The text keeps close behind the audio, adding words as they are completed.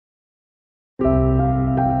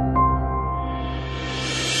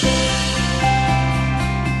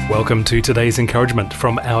Welcome to today's encouragement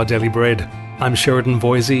from Our Daily Bread. I'm Sheridan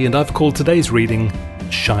Voisey, and I've called today's reading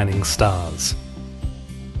Shining Stars.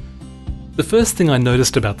 The first thing I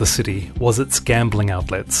noticed about the city was its gambling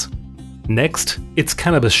outlets. Next, its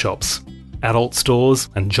cannabis shops, adult stores,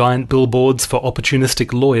 and giant billboards for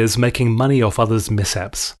opportunistic lawyers making money off others'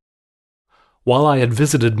 mishaps. While I had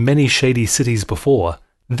visited many shady cities before,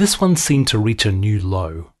 this one seemed to reach a new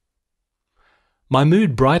low. My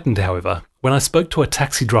mood brightened, however, when I spoke to a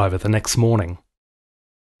taxi driver the next morning.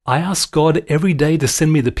 "I ask God every day to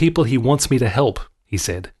send me the people He wants me to help," he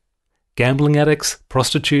said. "Gambling addicts,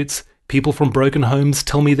 prostitutes, people from broken homes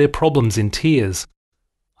tell me their problems in tears.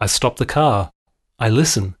 I stop the car. I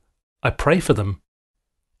listen. I pray for them.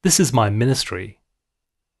 This is my ministry."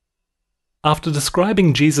 After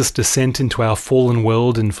describing Jesus' descent into our fallen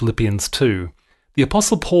world in Philippians 2, the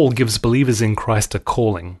Apostle Paul gives believers in Christ a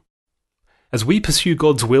calling. As we pursue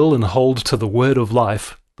God's will and hold to the word of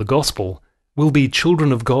life, the gospel, we'll be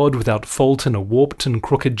children of God without fault in a warped and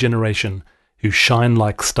crooked generation who shine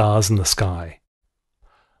like stars in the sky.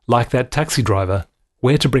 Like that taxi driver,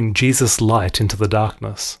 we're to bring Jesus' light into the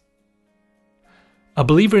darkness. A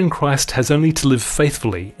believer in Christ has only to live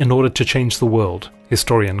faithfully in order to change the world,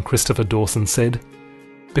 historian Christopher Dawson said,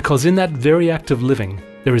 because in that very act of living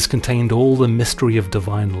there is contained all the mystery of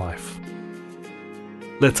divine life.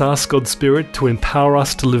 Let's ask God's Spirit to empower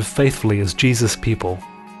us to live faithfully as Jesus' people,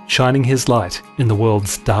 shining His light in the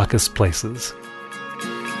world's darkest places.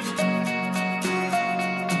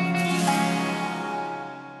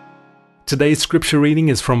 Today's scripture reading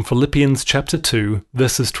is from Philippians chapter 2,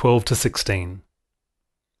 verses 12 to 16.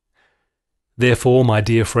 "Therefore, my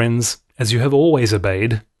dear friends, as you have always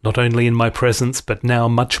obeyed, not only in my presence but now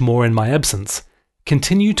much more in my absence,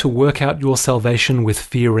 continue to work out your salvation with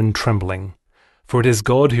fear and trembling. For it is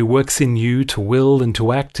God who works in you to will and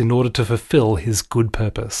to act in order to fulfill His good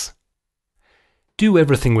purpose. Do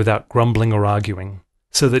everything without grumbling or arguing,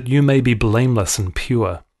 so that you may be blameless and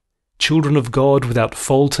pure, children of God without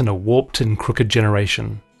fault in a warped and crooked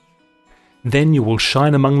generation. Then you will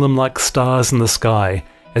shine among them like stars in the sky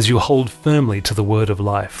as you hold firmly to the word of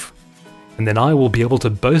life. And then I will be able to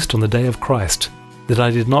boast on the day of Christ that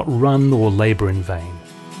I did not run or labor in vain."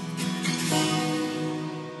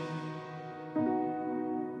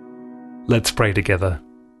 Let's pray together.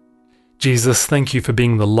 Jesus, thank you for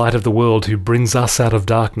being the light of the world who brings us out of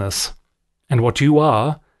darkness. And what you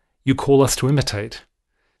are, you call us to imitate.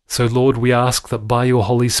 So Lord, we ask that by your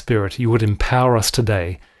Holy Spirit you would empower us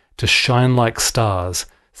today to shine like stars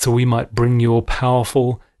so we might bring your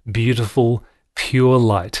powerful, beautiful, pure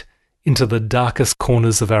light into the darkest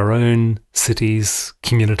corners of our own cities,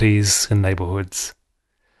 communities, and neighborhoods.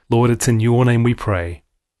 Lord, it's in your name we pray.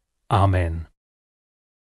 Amen.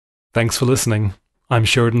 Thanks for listening. I'm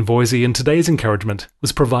Sheridan Voisey, and today's encouragement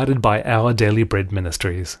was provided by Our Daily Bread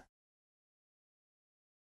Ministries.